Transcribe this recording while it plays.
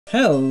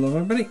Hello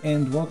everybody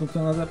and welcome to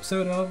another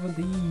episode of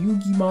the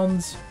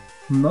Yugimons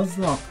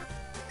Nuzlocke.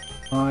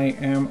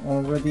 I've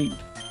already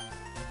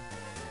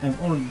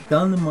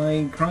done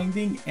my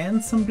grinding and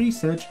some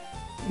research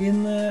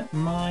in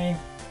my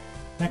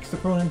next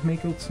opponent,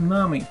 Mako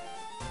Tsunami.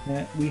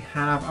 We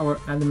have our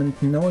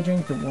Adamant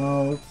Nojang,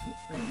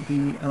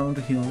 the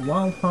Another Healer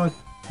Wildheart,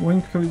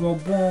 Winged Caribou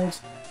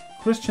Balls,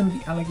 Christian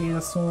the Alligator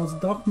Souls,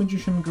 Dark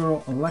Magician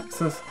Girl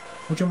Alexis,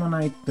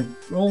 Ujamanite the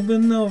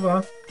Golden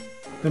Nova,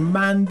 the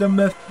man, the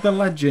myth, the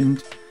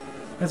legend,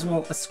 as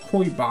well as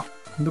Koiba,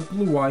 the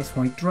Blue Eyes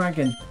White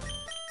Dragon.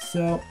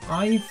 So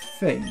I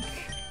think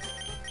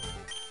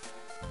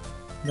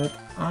that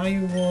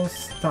I will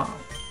start.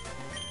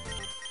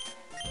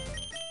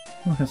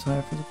 Okay, so I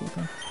have physical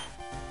attack.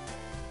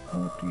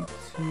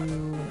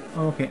 42.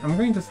 Okay, I'm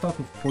going to start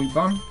with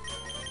Koiba.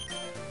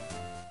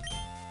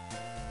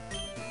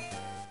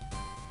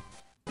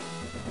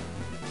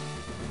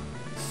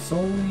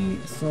 Solely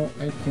so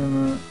I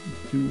can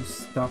do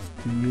stuff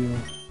to you,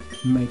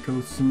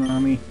 Mako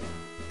Tsunami.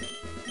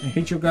 I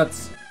hate your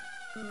guts.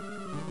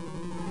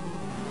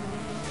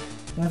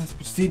 Let us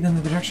proceed in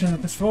the direction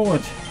that is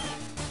forward.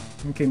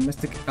 Okay,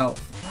 Mystic Elf.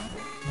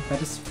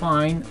 That is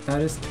fine.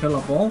 That is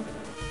killable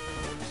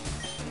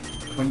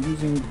by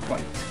using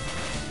Bite.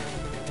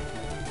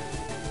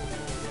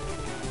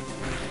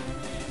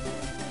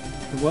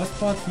 The worst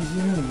part, he's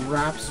using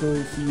Wrap, so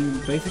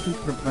he basically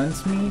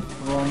prevents me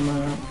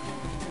from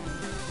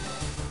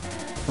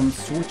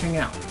switching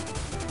out.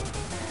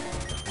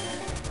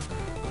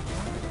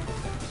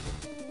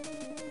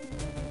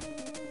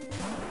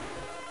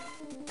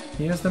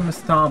 Here's the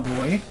Star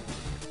Boy.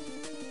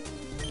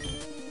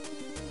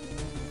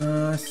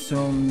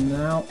 So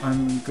now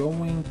I'm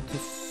going to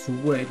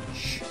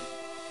switch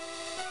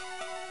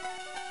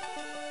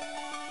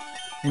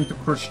into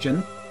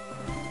Christian.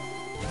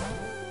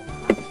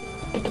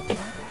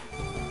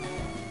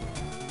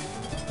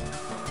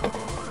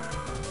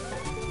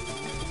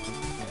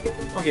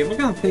 Okay, we're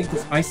gonna take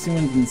this Icy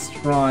Wind in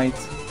stride.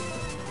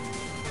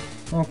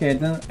 Okay,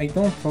 then I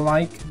don't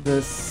like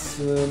this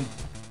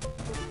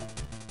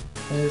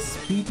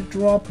speed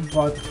drop,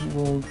 but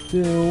we'll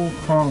do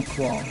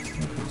Conquer. Okay,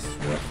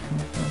 Swift.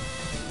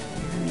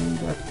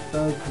 That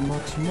does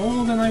much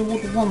more than I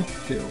would want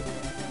to.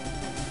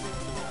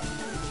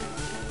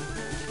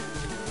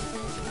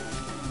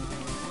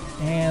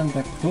 And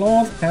the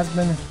claw has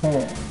been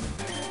formed.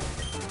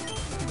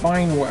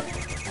 Fine work.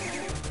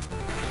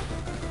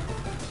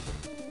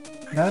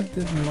 That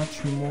did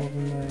much more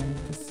than I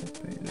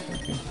anticipated.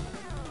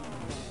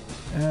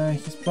 Okay.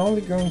 He's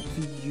probably going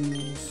to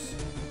use...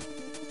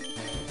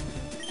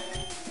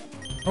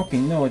 Okay,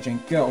 Nojang,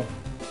 go.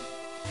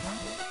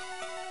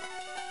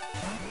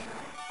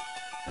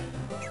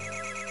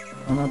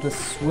 Another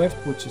Swift,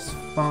 which is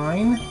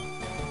fine.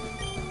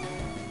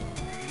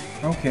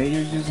 Okay,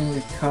 you're using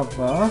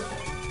Recover.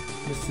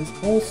 This is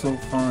also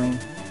fine.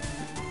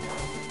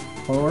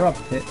 Power Up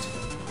hit.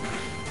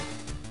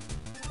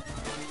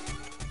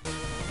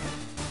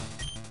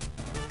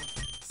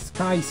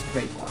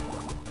 Skyscraper.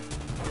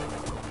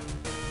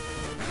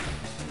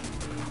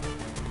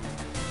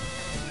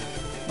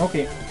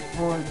 Okay,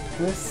 for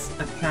this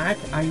attack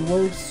I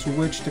will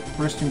switch to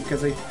Christian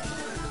because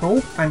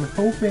I'm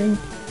hoping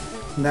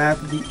that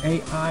the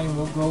AI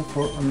will go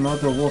for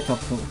another water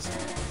boost.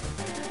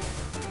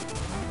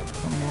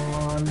 Come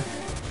on.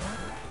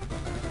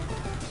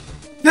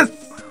 Yes!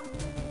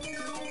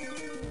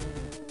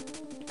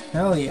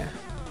 Hell yeah.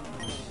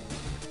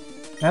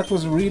 That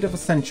was a read of a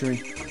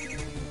century.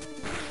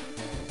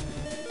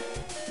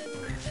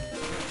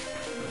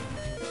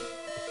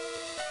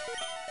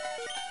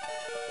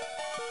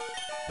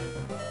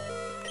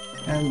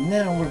 And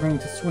now we're going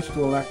to switch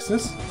to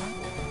Alexis.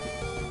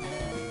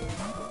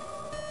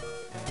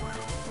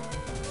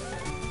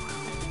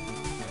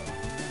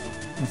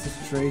 This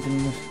is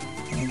trading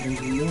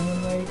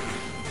Illuminate.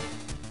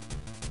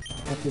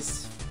 That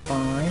is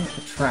fine.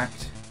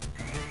 Attract.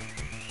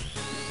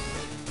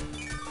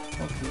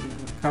 Okay,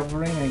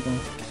 recovering, I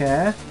don't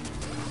care.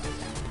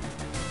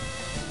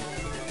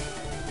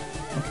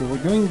 Okay,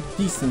 we're doing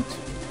decent.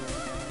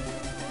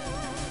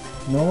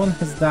 No one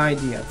has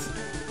died yet.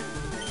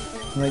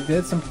 And I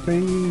did some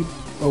pretty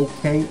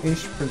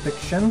okay-ish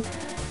prediction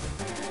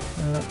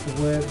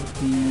with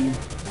the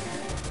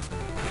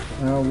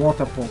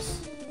water pulse.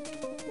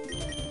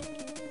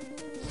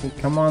 Okay,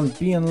 come on,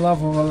 be in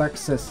love with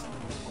Alexis.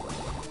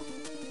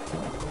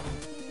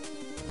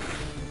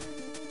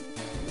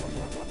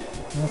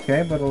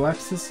 Okay, but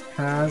Alexis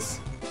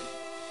has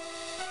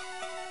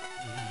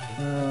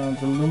the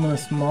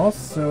Luminous Moss,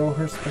 so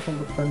her special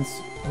defense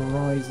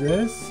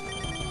rises.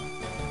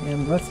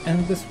 And let's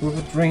end this with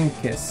a Drain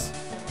Kiss.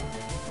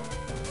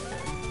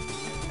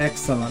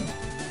 Excellent.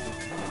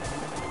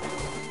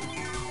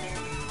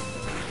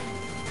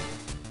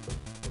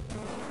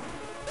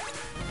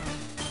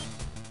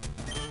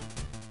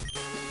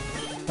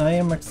 I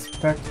am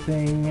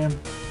expecting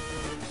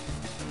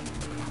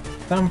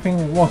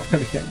something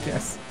watery, I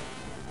guess.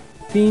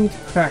 Fiend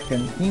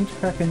Kraken. Fiend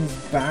Kraken is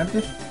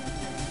bad.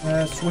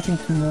 Switching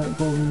to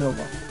Golden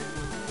Nova.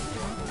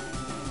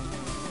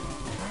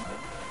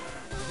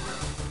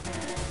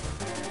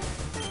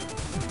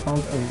 Found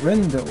a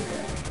Rindo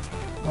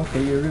there.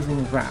 Okay, you're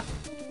using Wrap.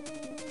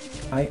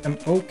 I am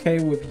okay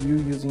with you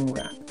using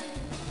Wrap.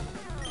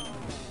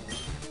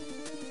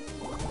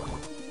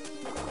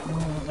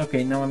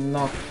 Okay, now I'm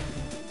not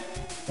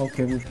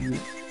okay with you.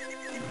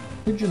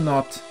 Could you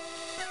not?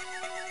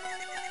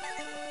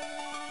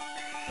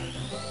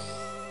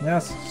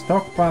 Yes,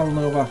 stockpile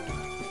Nova.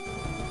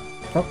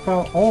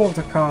 Stockpile all of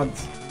the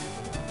cards.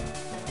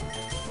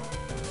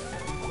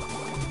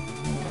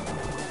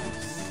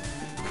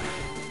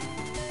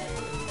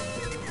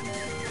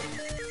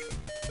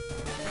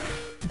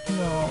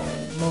 No,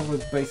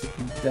 Nova's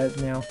basically dead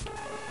now.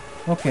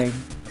 Okay.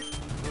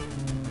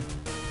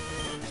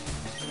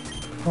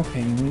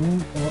 Okay, we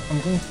need.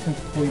 I'm going to send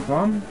Koi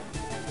Bomb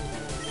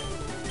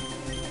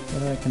so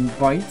that I can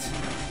bite.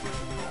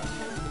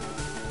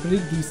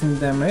 Pretty decent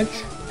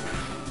damage.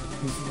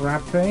 He's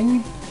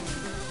wrapping,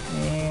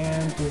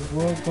 and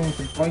we're going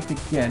to bite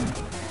again.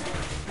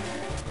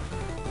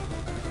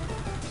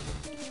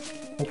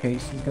 Okay,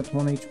 so he's got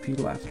 1 HP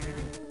left.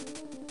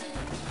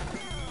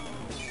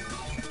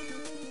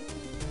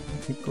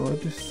 Okay,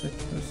 good.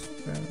 Citrus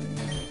berry.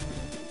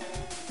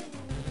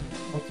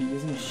 Okay,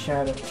 using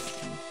shadows.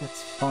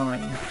 That's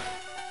fine.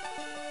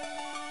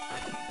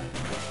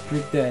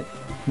 You're dead.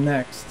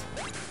 Next.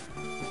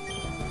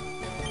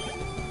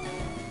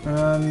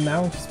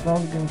 Now he's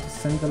probably going to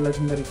send the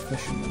legendary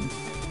fisherman,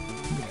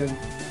 because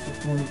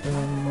it's one of the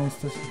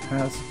monsters that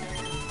has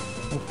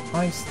both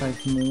ice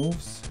type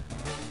moves.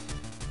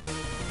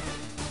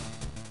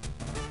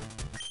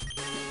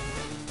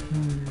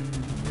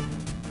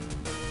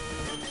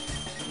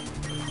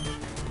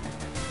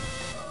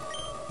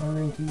 I'm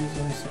going to use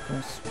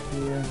Icicle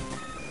Spear.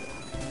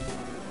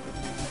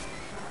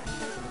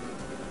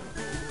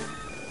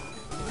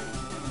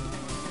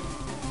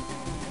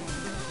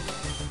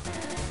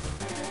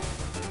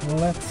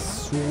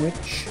 Let's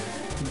switch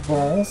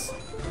balls.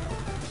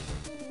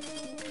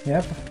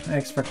 Yep, I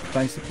expect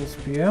Bicycle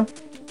Spear.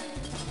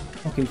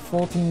 Okay,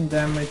 14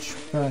 damage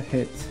per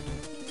hit.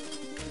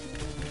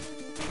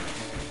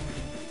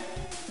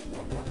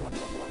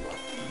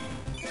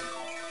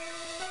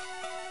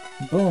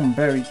 Boom,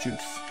 berry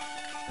juice.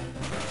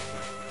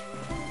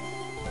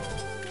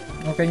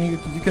 Okay,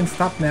 you can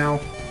stop now.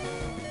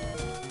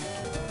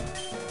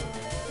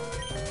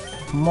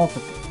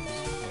 Multiple.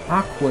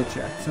 Aqua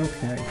Jets,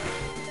 okay.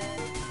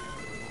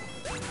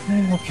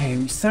 Okay,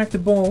 we sacked the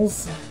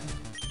balls,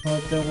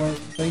 but there was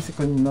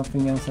basically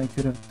nothing else I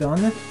could have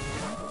done.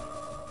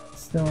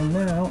 So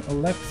now,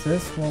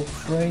 Alexis will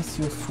trace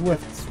your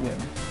Swift Swim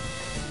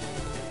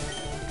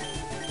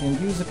and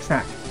use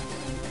Attract.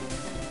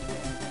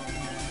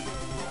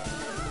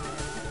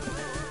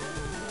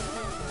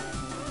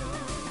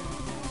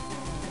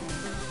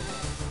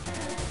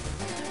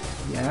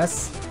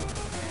 Yes.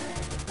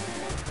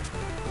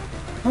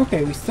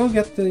 Okay, we still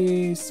get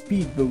the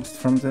speed boost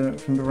from the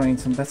rain,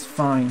 so that's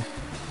fine.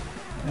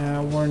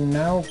 We're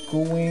now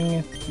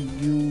going to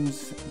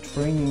use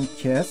Training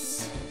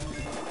Kiss,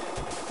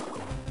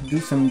 do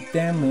some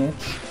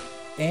damage,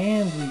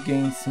 and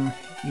regain some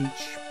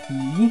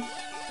HP.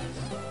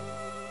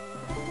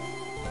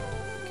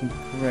 Okay,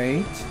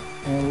 great.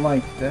 I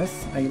like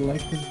this. I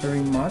like this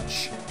very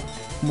much.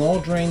 More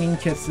Draining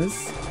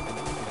Kisses.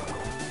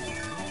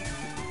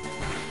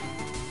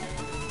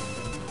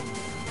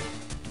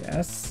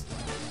 Yes.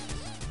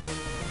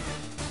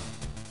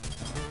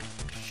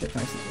 Shit, I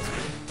see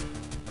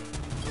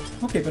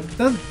this. Okay, but it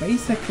does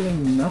basically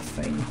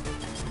nothing.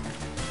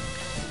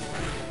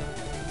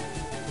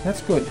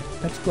 That's good.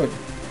 That's good.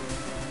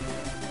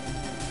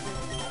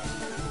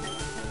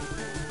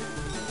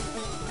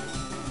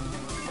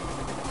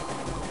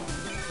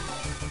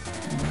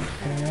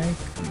 Okay,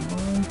 come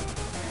on.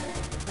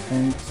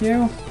 Thank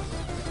you.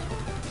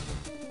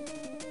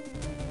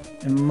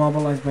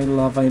 Immobilized by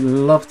love. I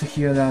love to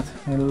hear that.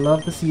 I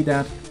love to see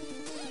that.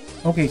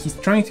 Okay, he's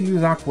trying to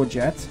use Aqua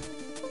Jet.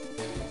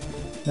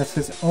 That's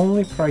his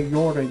only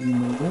priority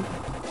move.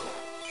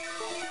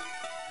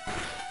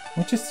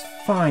 Which is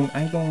fine.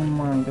 I don't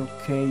mind.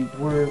 Okay,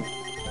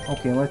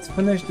 okay, let's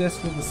finish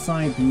this with a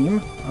Psy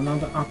Beam.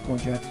 Another Aqua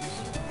Jet.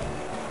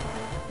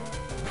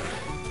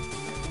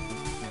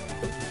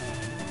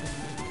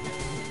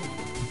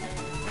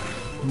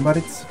 But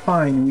it's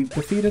fine. We've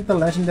defeated the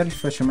legendary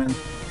fisherman.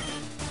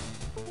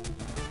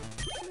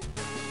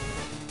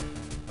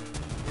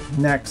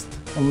 Next,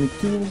 only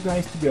 2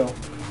 guys to go.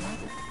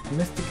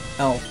 Mystic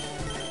Elf.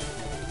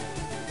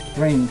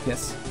 Draining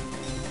Kiss.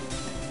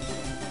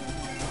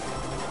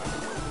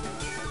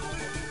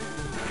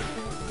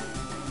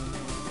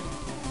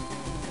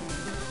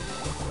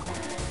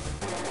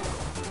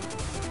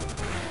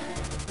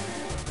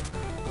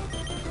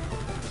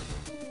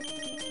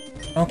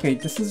 Okay,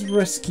 this is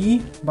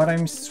risky, but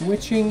I'm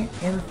switching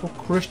in for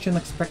Christian,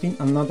 expecting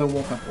another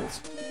Water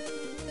Pulse.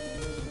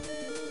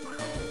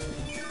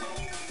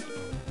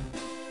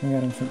 I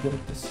gotta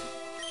forget this.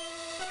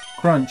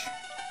 Crunch.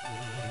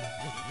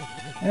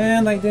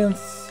 And I didn't...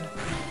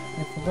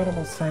 I forgot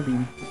about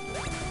Psybeam.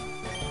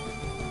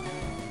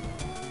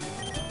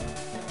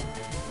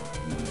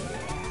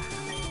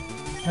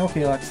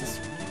 Okay, Alexis.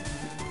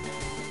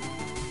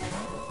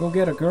 Go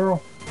get a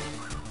girl.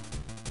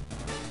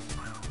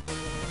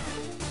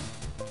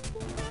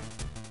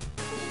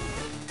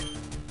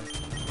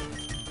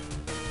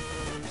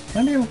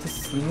 Am I able to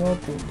see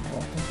what the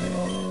bottom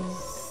tail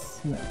is?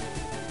 No.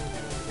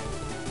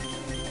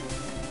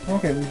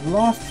 Okay, we've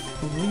lost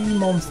 3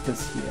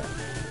 monsters here.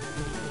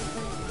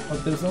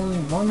 But there's only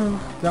one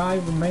guy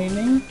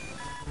remaining.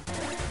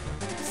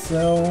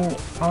 So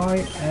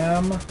I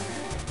am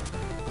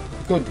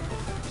good.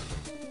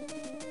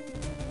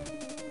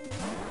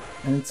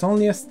 And it's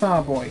only a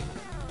star boy.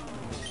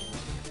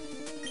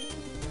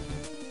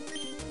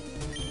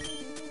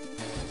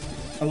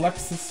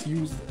 Alexis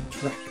used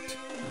Attract.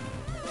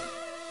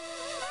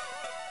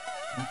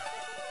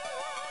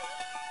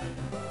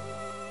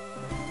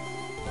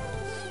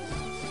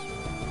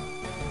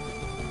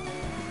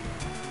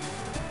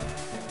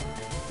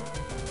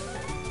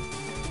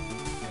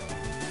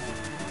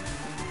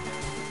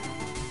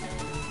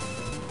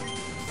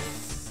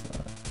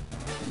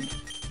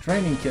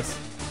 Training kiss.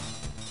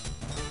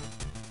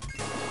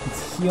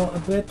 Let's heal a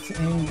bit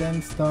and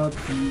then start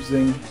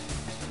using.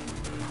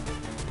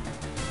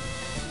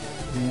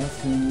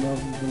 Yes, in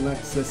love with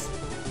Alexis.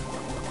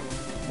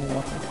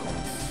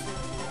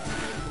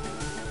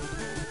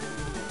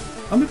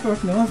 I'll be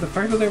perfectly honest, the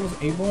fact that I was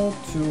able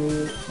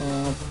to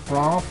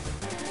prop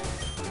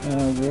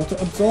water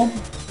absorb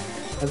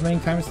as many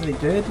times as I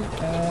did,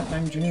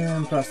 I'm genuinely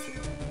impressed.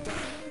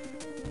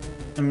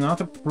 I'm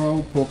not a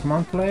pro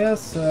Pokemon player,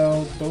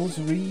 so those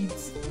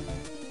reads,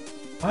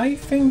 I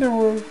think they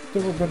were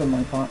good on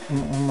my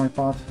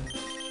part.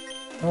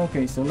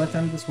 Okay, so let's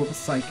end this with a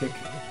Psychic.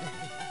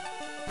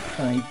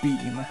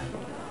 Beam.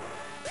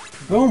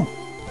 Boom!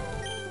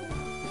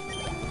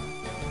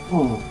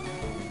 Oh.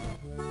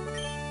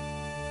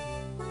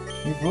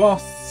 We've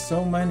lost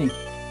so many.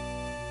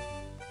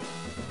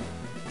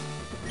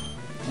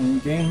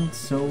 And gained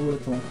so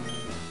little.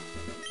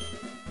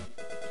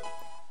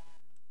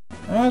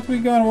 But we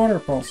got Water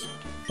Pulse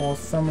for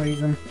some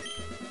reason.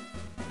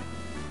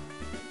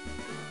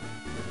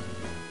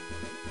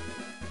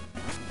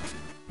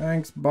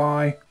 Thanks,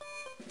 bye.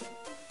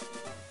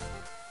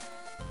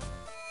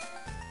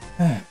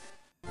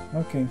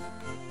 Okay.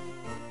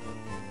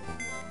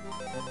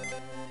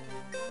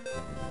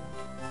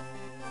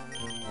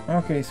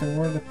 Okay, so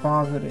we're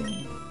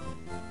depositing.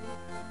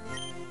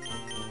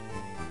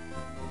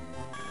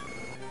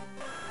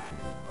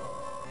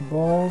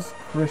 Balls,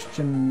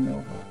 Christian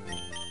Nova.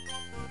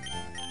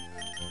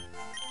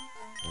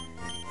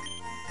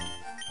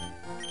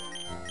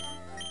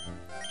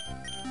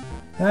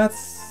 That's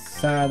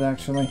sad,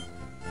 actually.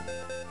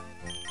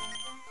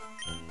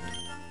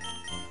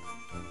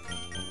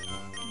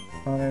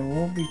 But I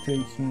will be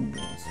taking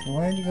those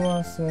white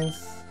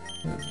glasses,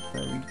 this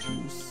berry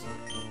juice,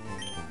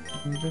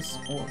 in this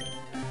order.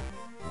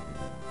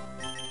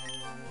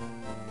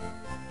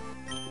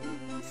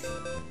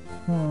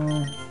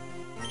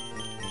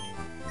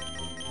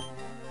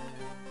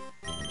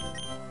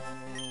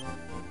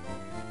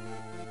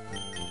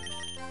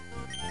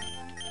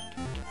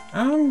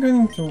 I'm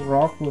going to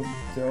rock with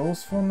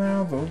those for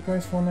now, those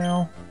guys for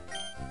now.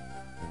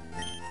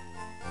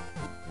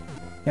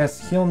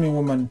 Yes, heal me,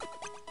 woman.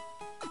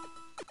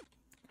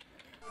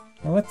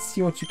 Now let's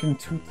see what you can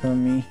tutor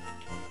me.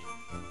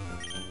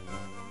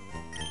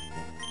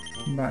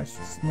 Bash,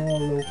 small,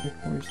 low, quick,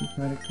 version,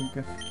 medical,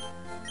 get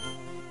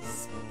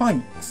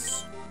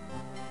spikes.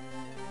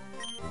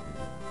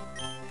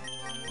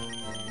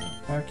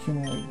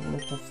 Vacuum, like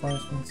local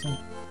flash, and some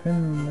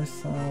pin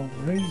missile,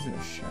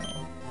 razor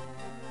shell.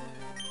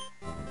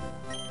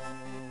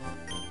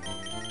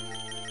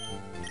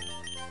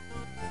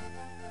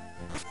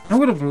 I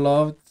would have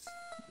loved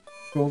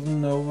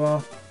Golden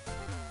Nova.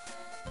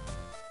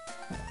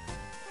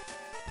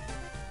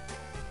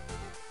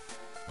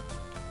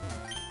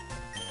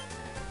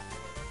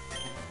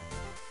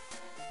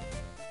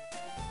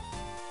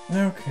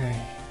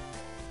 Okay.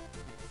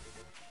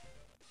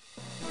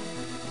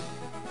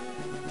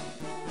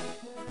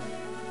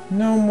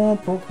 No more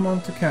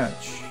Pokemon to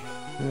catch.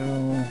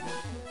 So...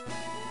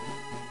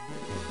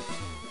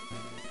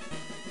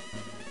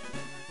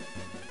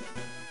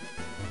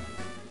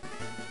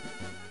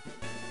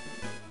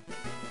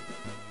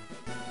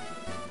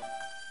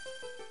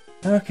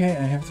 okay,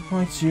 I have to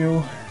fight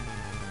you.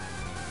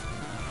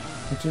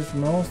 Which is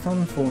most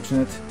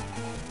unfortunate.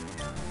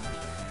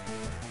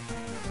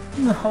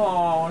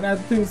 No, not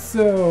too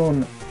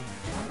soon.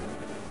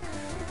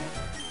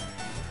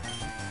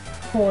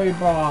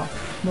 Koiba,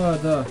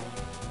 murder.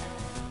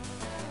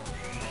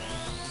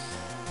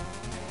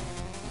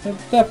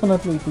 It's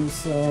definitely too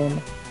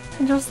soon.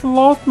 I just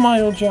lost my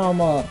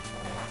Ojama.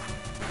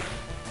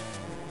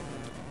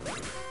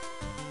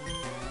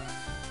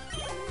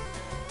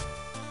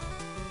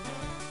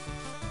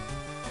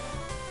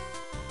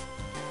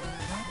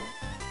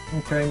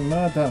 Okay,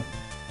 murder.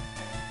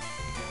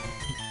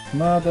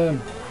 Murder.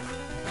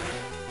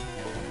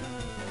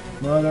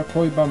 Murder,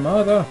 Koiba,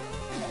 murder!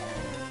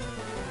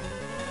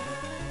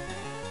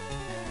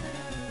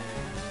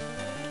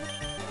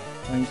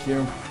 Thank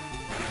you.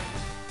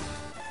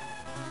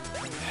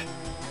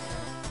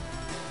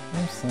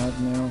 I'm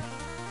sad now.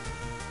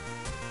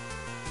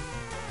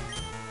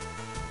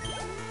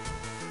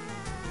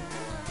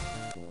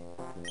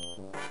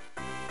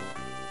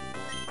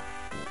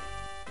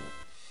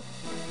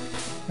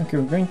 Okay,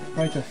 we're going to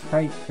fight a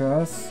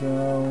hiker,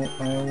 so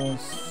I will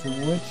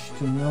switch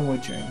to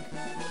Norwegian.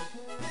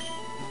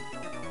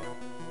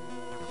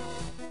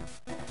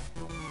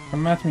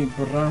 Come at me,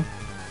 bruh.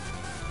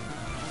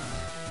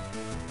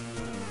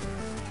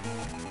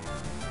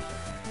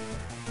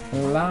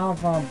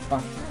 Lava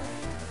battle.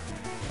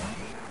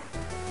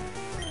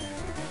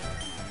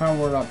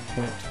 Power up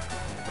hit.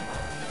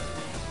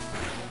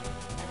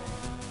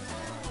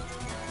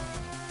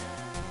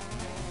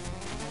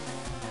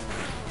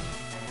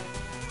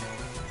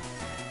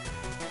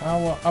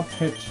 Power up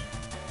hit.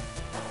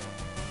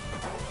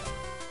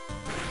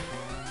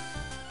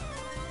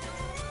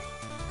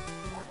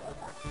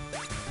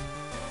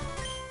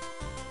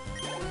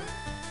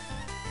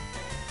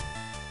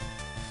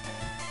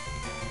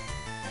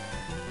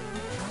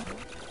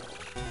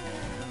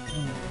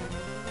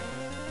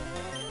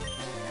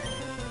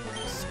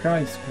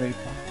 Skyscraper.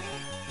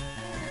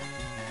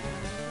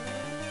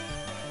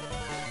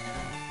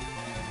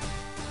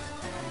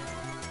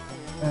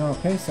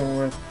 Okay, so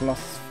we're at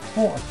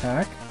 +4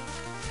 attack.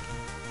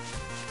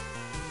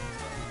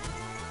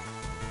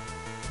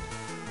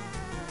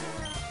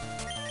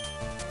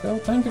 So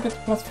time to get to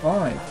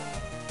 +5.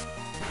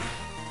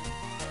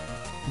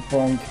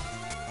 Bonk.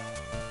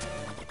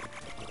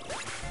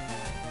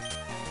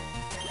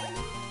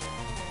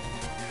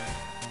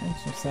 I'm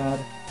so sad.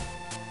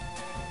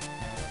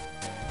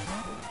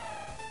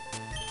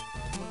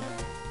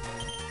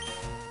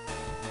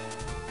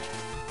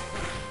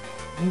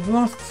 We've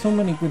lost so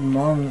many good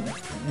mons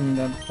in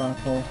that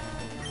battle.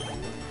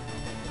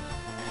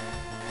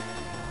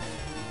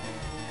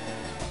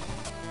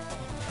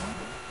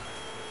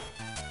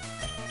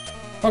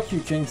 Fuck you,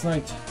 King's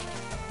Knight.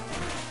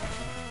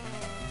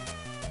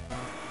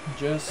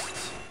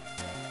 Just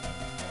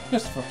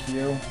fuck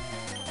you.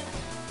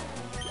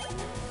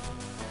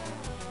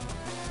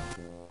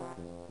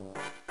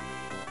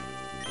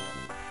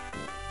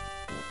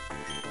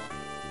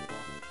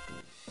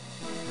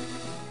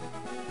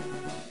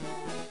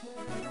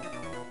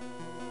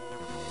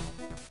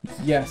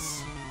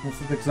 Yes, this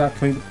is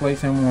exactly the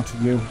place I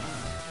wanted you.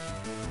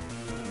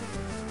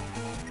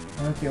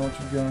 Okay, what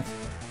you got?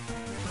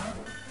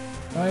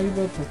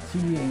 Fiber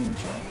Petite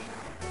Angel.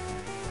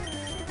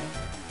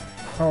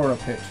 Power up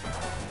hit.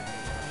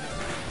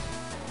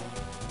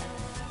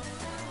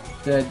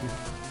 Dead.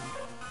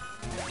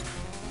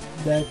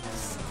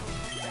 That's...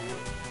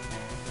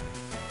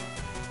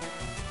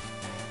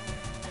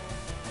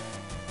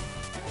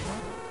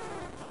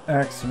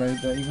 X-ray,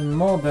 they're even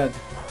more dead.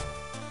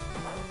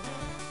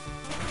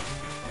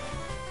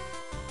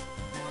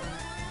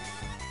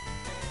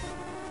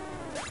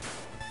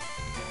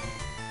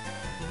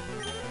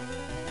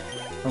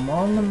 Come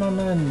on, my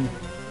men.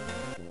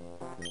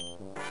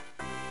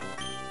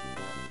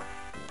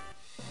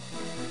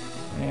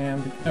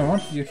 And I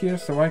wanted you here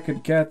so I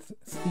could get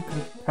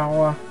secret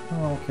power.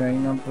 Okay,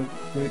 not that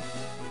great.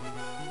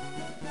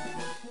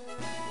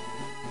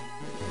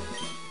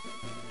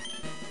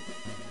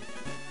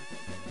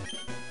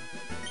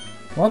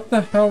 What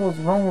the hell was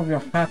wrong with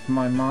your hat,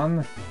 my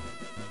man?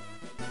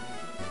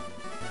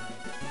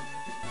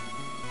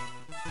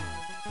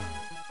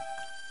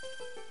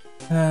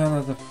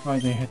 That's a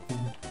fight I had to go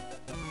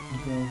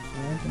for.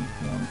 I don't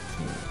want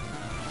to.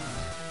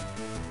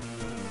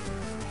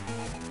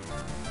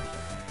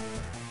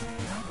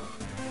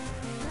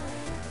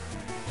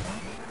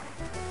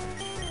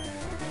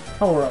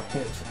 Power up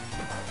hit.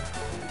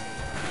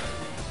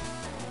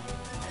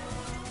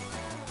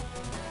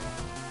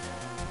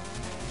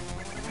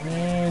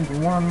 And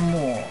one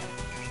more.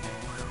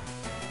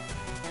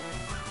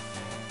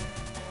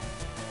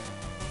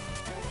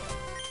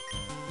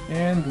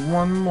 And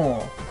one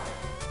more.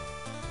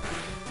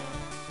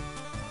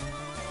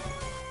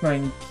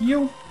 Thank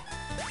you.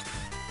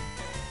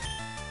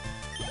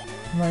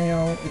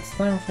 Now it's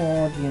time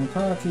for the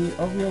entirety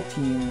of your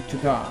team to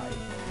die.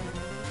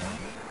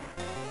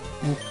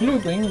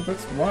 Including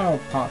this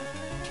wild part.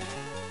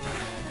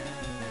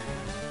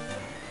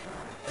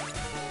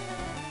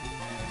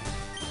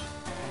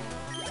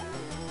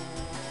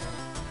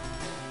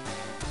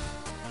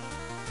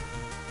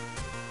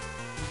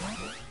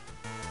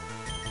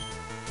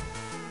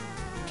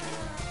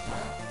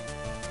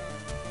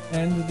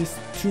 And this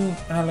true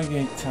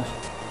alligator.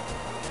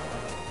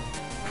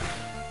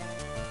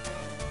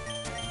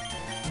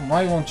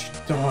 Why won't you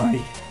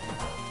die?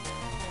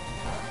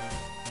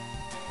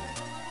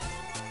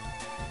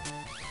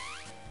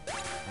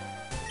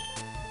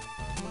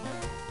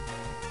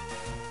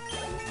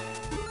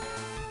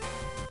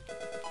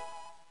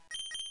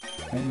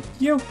 Thank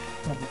you.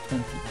 Level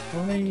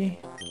 23.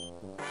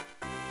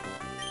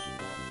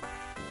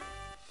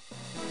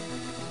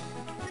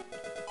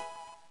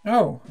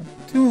 Oh, a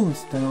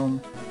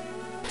tombstone.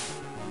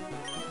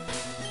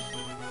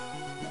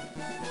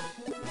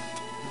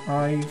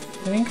 I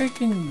think I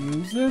can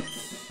use it.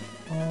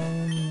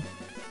 Oh,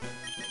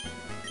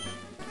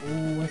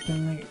 I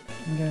can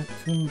get a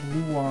Toon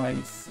Blue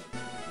Eyes.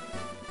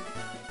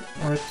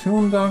 Or a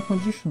Toon Dark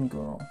Magician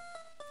Girl.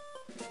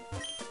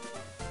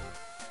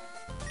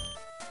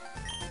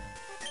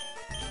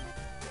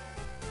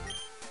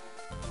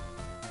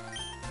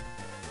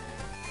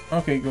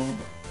 Okay, go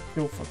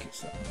fuck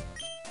yourself.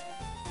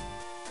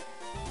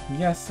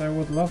 Yes, I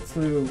would love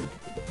to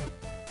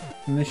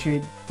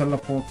initiate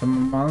teleport to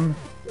Man.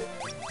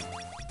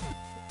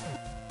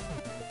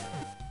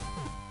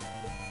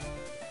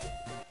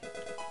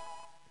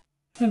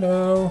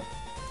 Hello.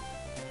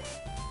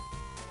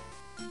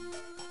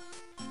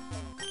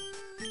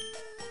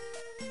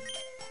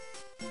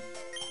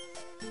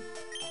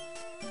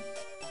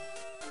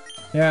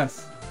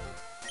 Yes.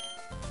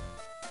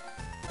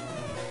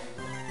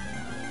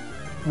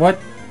 What?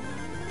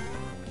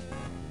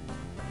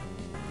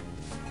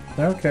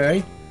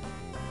 Okay.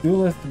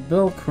 Duelist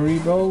Bill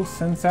Karibo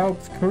sends out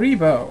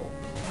Karibo.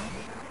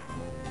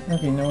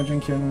 Okay, no,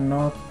 Jink, you're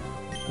not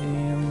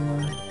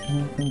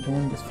going to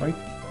win this fight.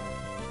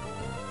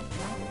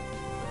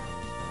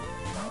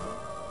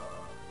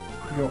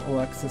 Go,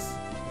 Alexis.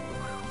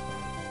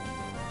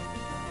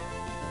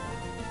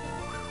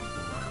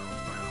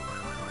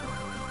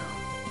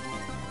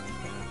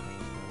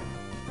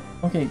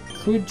 Okay,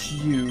 could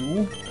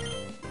you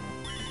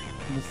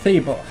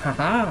disable?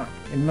 Haha!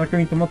 I'm not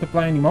going to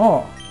multiply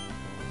anymore.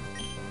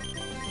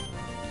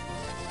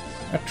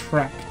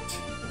 Attract.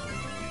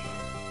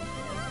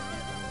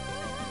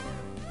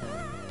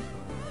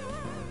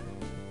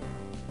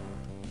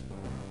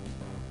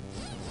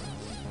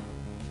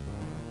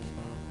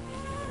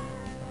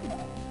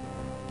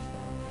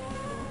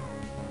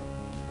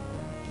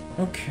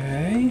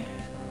 Okay.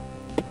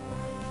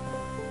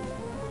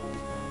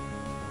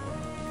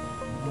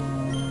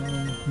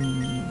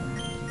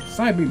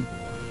 Side beam.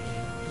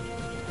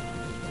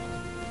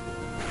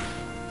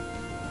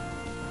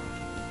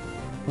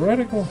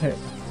 Critical hit.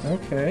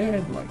 Okay,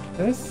 I'd like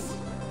this.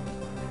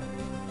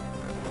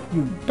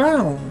 You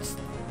bounced!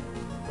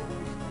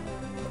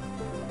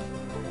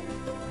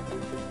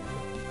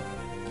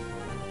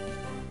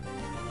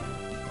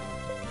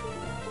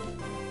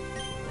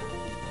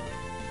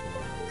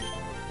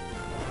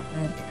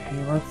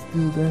 Okay, let's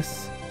do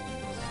this.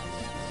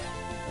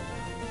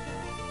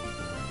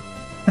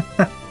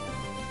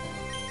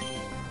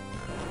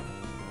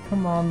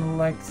 Come on,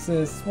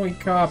 Alexis,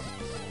 wake up!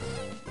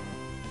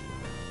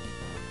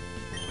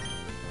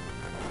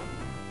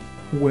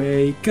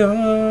 Wake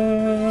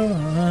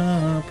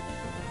up!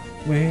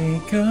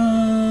 Wake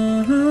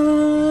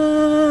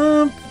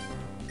up!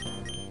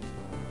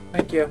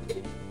 Thank you.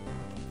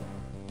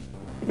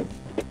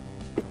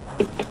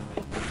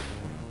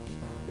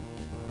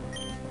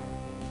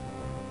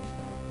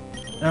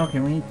 Okay,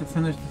 we need to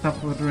finish this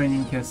up with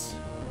Raining Kiss.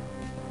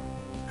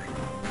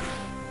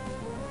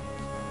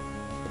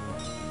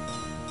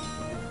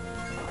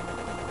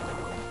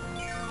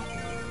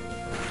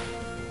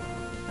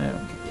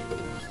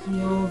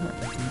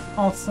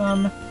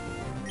 Awesome.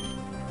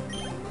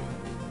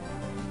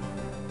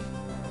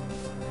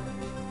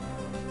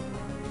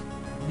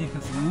 He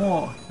has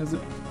more. Has a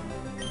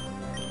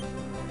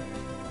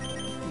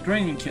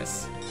Draining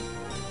Kiss.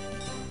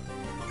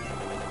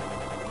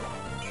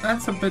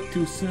 That's a bit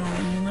too soon,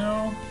 you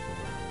know?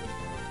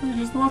 I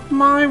just lost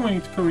my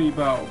winged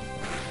Karibo.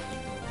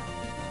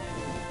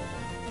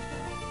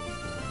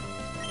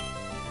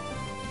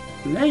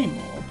 Flame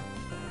Orb?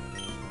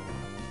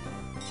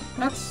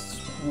 That's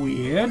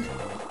weird.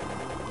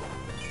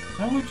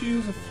 How would you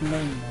use a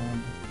Flame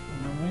Orb on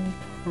a winged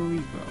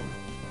Karibo?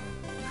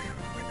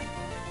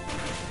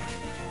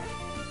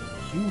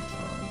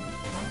 U-turn.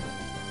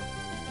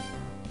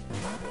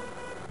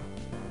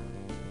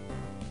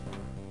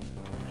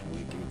 Should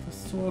we get a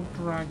Sword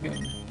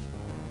Dragon?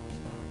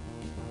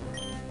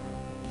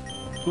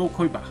 Go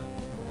Koiba.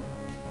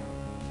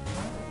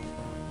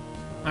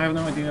 I have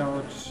no idea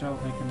which shell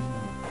I can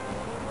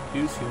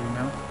use here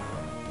now.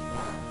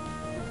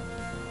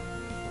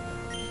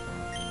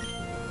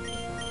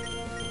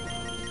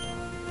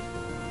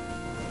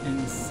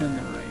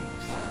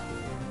 Incinerate.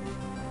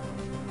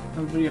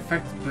 I'll be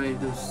affected by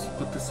this,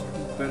 but this is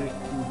very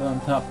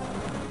burnt up.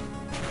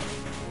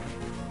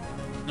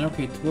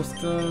 Okay,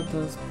 Twister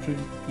does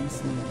pretty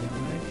decent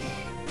damage.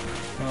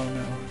 Oh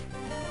no.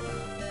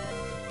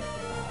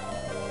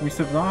 We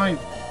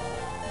survived!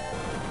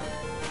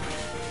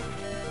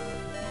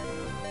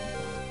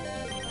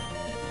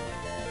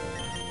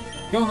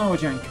 Go Noah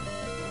Jank!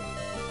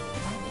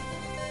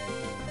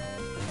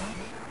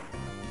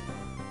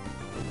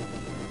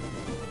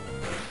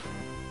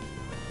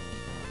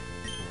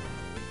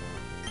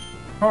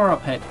 Power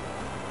up head.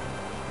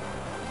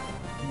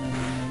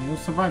 You'll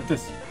survive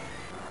this.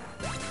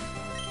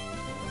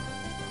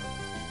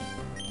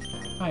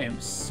 I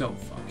am so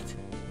fucked.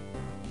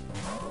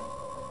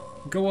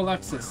 Go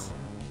Alexis.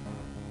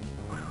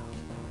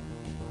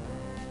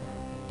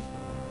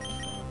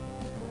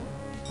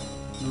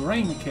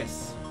 Rain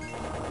Kiss.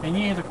 I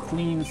need a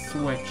clean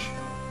switch.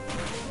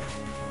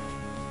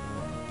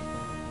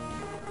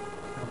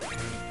 Okay.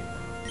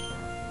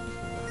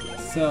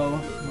 So,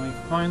 my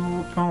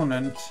final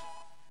opponent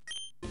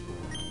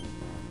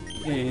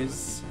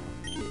is...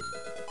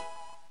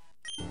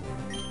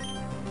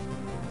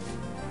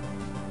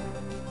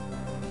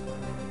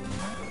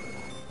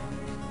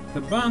 the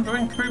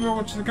Bantering Creeper,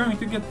 which is going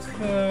to get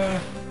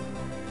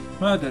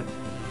murdered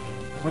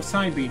with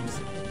side beams.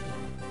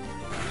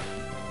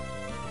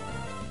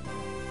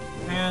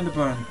 And a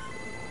burn.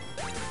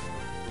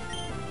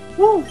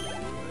 Woo!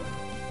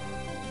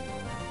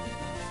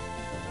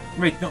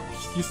 Wait, no,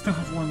 you still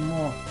have one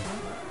more.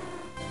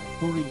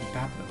 Holy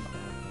Babylon.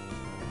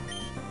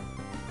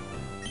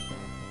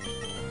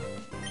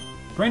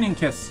 Raining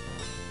Kiss.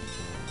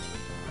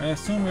 I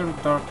assume you're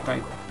a dark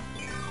type.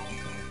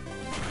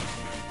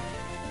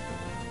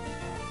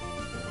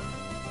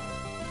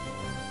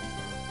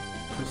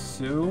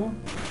 Pursue.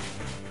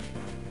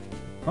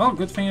 Well,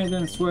 good thing I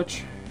didn't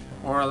switch,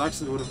 or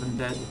Alexis would have been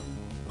dead.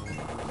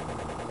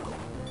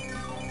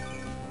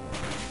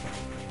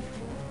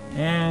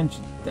 And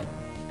she's dead.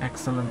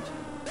 Excellent.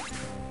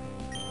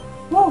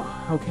 Woo!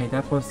 Okay,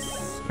 that was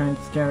kind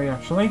of scary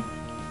actually.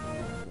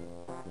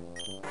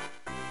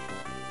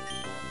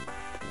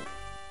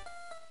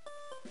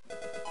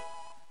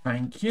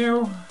 Thank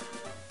you.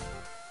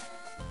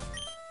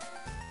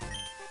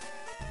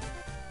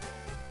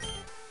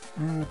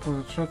 Put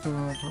a threat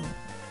around.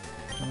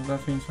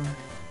 That means something.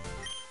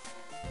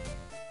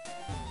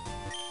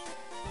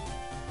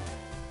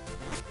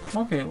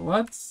 Okay,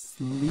 let's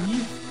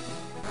leave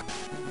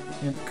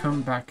and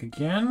come back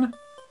again.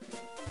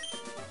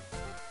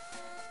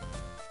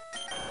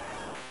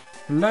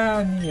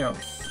 La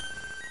Neos,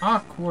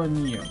 Aqua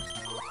Neos,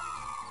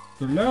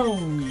 Glow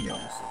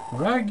Neos,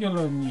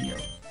 Regular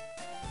Neos,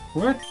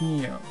 Wet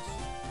Neos.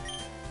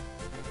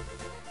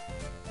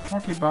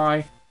 Okay,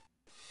 bye.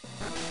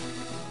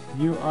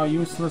 You are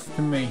useless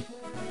to me.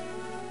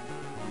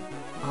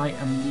 I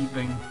am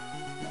leaving.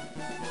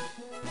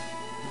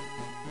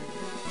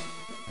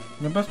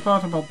 The best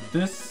part about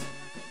this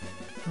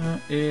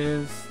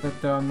is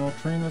that there are no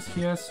trainers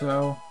here,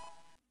 so...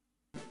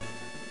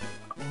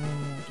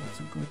 Oh, that's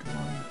a good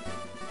one.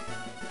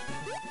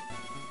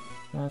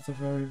 That's a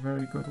very,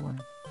 very good one.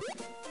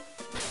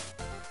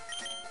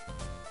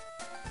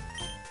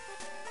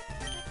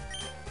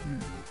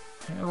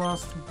 I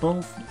lost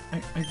both...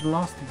 I've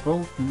lost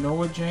both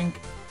Noah Jank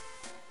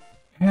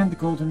and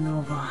Golden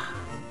Nova.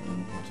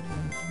 What am I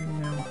going to do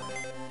now?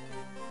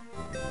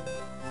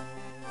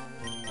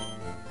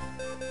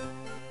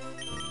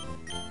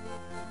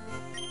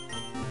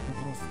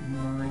 I've lost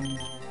 9.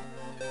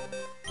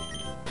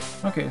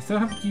 Okay, I still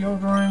have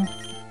Deodorant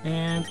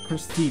and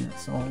Christina,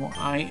 so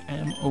I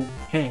am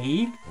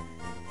okay.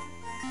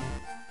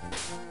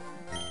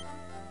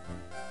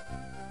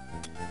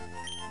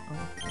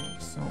 Okay,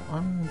 so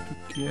I'm going to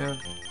give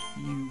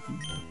you the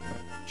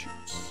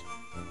juice.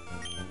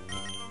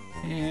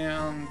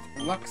 And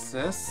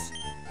Alexis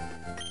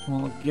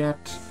will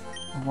get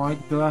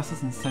white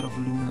glasses instead of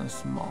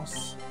luminous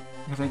moss.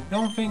 Because I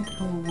don't think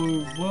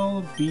we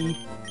will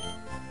be...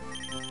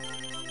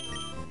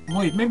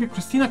 Wait, maybe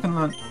Christina can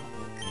learn... No.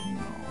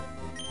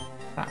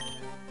 That.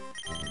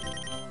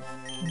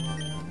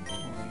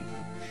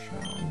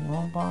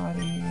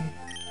 Nobody...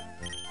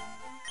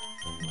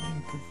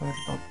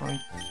 Preferred by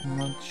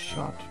one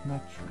shot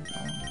metric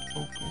on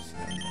focus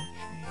energy.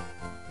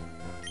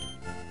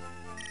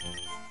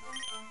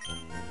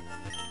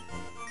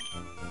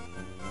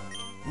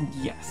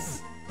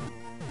 Yes.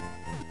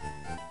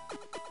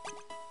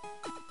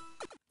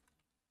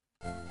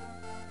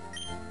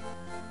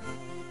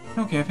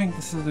 Okay, I think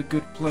this is a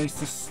good place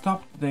to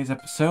stop today's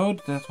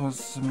episode. That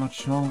was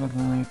much longer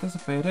than I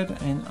anticipated,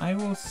 and I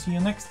will see you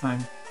next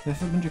time. This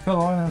has been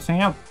Jakillo, and I'm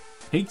saying out.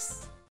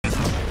 Peace!